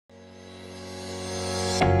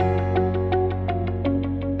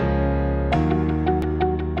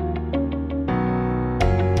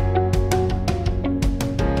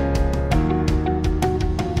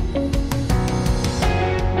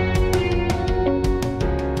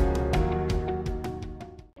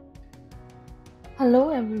Hello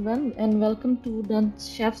everyone and welcome to the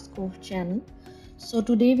Chef's Cove channel. So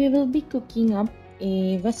today we will be cooking up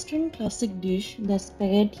a Western classic dish, the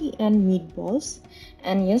spaghetti and meatballs.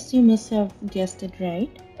 And yes, you must have guessed it right.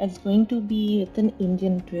 It's going to be with an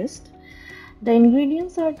Indian twist. The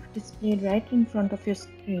ingredients are displayed right in front of your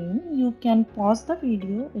screen. You can pause the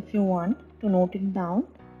video if you want to note it down.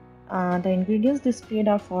 The ingredients displayed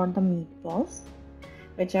are for the meatballs,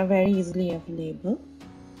 which are very easily available.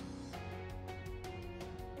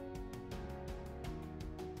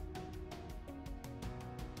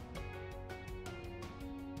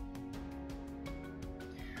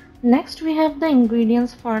 Next, we have the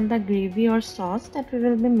ingredients for the gravy or sauce that we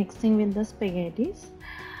will be mixing with the spaghettis.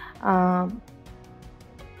 Um,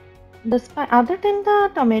 Other than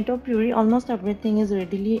the tomato puree, almost everything is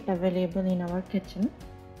readily available in our kitchen.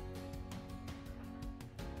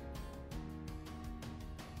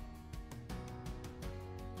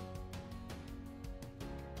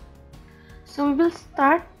 So we will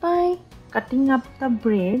start by cutting up the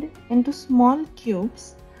bread into small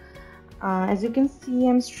cubes. As you can see,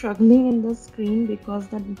 I'm struggling in the screen because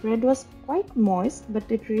the bread was quite moist,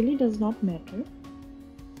 but it really does not matter.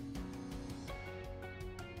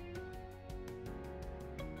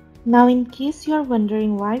 Now, in case you are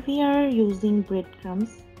wondering why we are using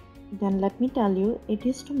breadcrumbs, then let me tell you, it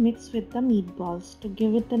is to mix with the meatballs to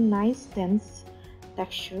give it a nice dense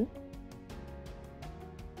texture.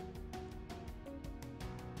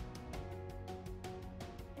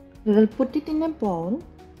 We will put it in a bowl.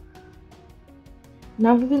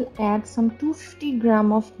 Now we will add some 250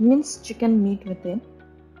 gram of minced chicken meat with it.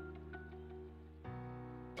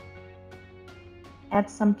 Add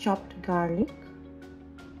some chopped garlic,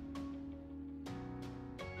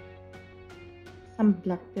 some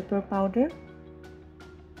black pepper powder,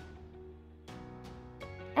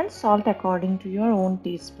 and salt according to your own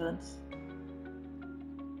taste buds.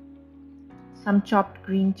 Some chopped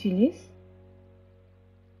green chilies,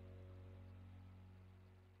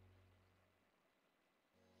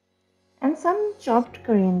 and some chopped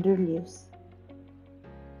coriander leaves.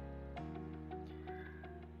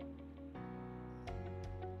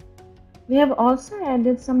 We have also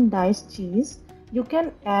added some diced cheese. You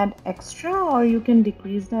can add extra or you can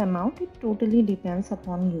decrease the amount. It totally depends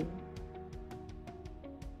upon you.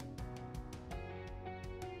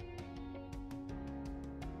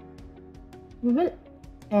 We will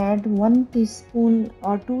add 1 teaspoon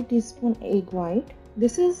or 2 teaspoon egg white.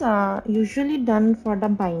 This is usually done for the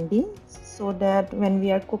binding so that when we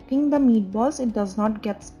are cooking the meatballs it does not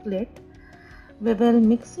get split. We will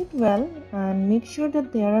mix it well and make sure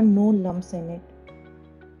that there are no lumps in it.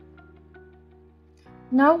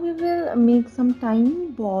 Now we will make some tiny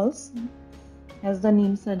balls, as the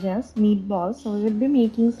name suggests, meatballs. So we will be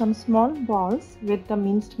making some small balls with the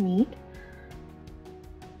minced meat.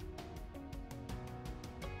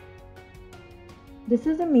 This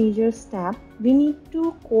is a major step. We need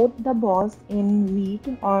to coat the balls in wheat,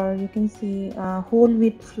 or you can say whole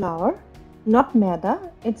wheat flour, not maida,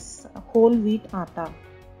 it's whole wheat atta.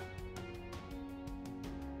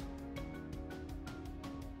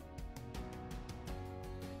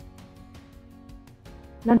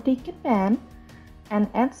 Now take a pan and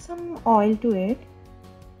add some oil to it.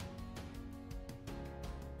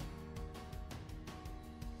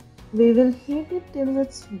 We will heat it till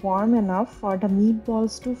it's warm enough for the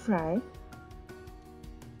meatballs to fry.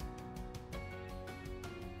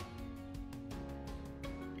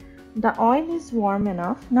 The oil is warm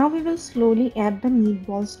enough. Now we will slowly add the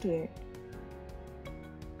meatballs to it.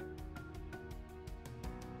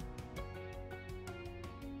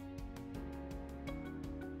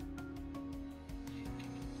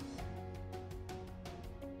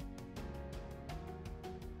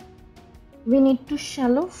 We need to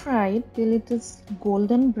shallow fry it till it is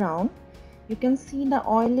golden brown. You can see the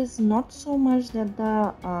oil is not so much that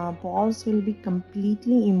the balls will be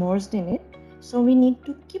completely immersed in it. So we need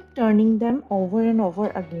to keep turning them over and over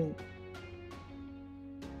again.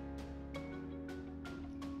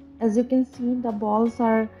 As you can see, the balls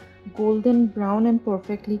are golden brown and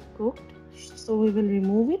perfectly cooked. So we will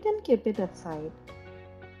remove it and keep it aside.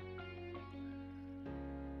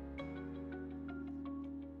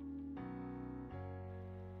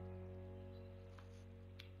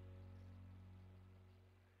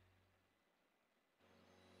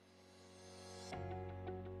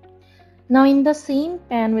 Now in the same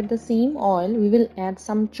pan with the same oil, we will add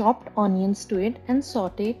some chopped onions to it and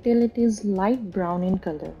saute till it is light brown in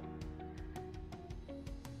color.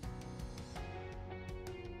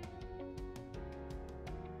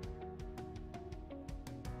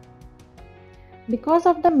 Because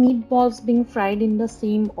of the meatballs being fried in the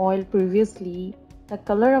same oil previously, The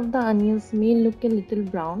color of the onions may look a little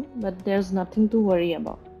brown, but there's nothing to worry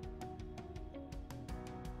about.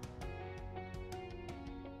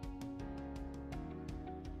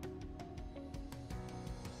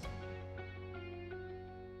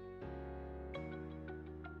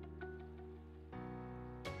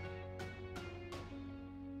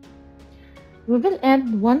 We will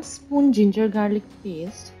add 1 spoon ginger garlic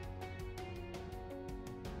paste,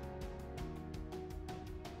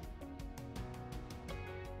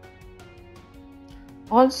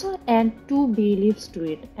 also add 2 bay leaves to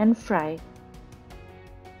it and fry.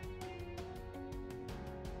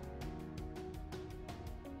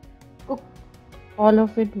 Cook all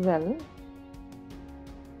of it well.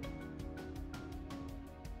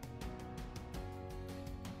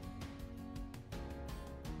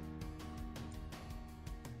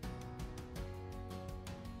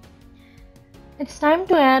 It's time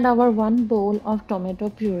to add our 1 bowl of tomato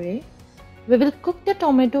puree. We will cook the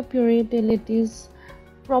tomato puree till it is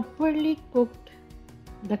properly cooked.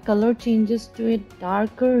 The color changes to a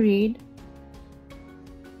darker red.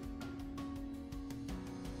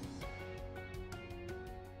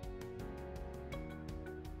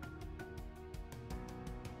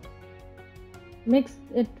 Mix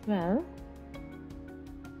it well.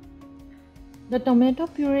 The tomato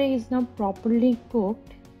puree is now properly cooked.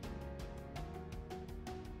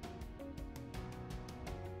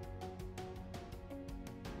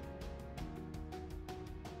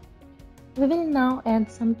 We will now add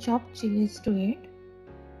some chopped chilies to it.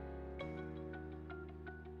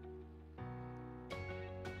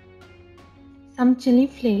 Some chili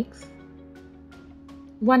flakes.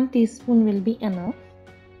 1 teaspoon will be enough.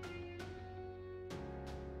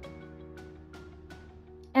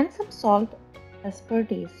 And some salt as per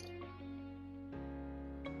taste.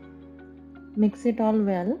 Mix it all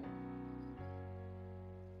well.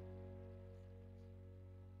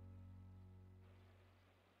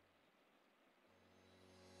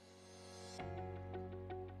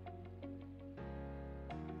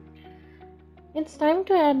 It's time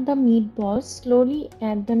to add the meatballs. Slowly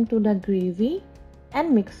add them to the gravy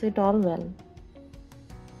and mix it all well.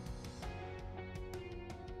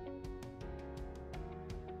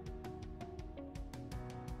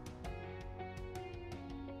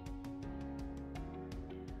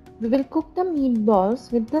 We will cook the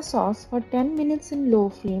meatballs with the sauce for 10 minutes in low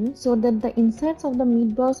flame so that the insides of the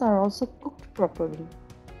meatballs are also cooked properly.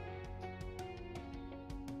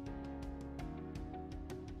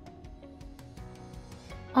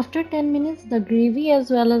 After 10 minutes, the gravy as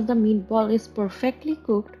well as the meatball is perfectly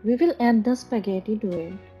cooked. We will add the spaghetti to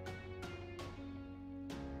it.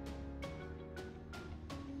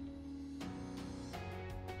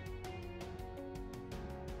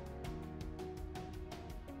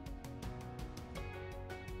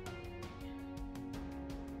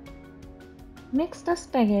 Mix the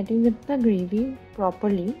spaghetti with the gravy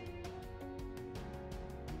properly.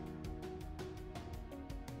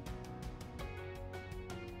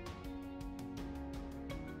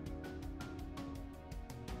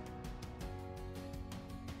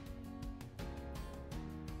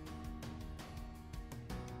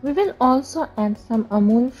 We will also add some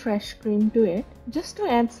Amul fresh cream to it, just to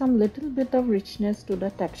add some little bit of richness to the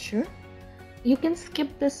texture. You can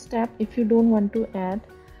skip this step if you don't want to add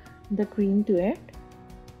the cream to it.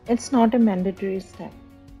 It's not a mandatory step.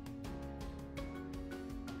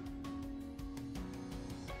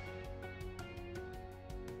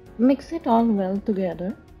 Mix it all well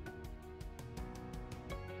together.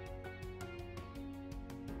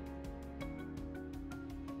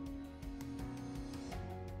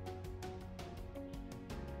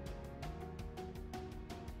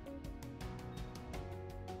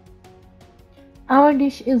 Our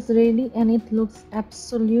dish is ready and it looks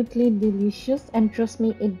absolutely delicious, and trust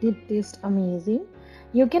me, it did taste amazing.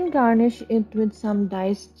 You can garnish it with some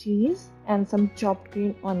diced cheese and some chopped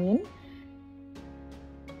green onion.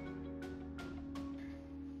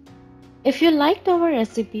 If you liked our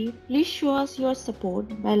recipe, please show us your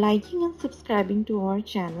support by liking and subscribing to our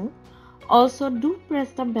channel. Also, do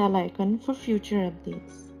press the bell icon for future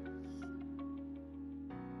updates.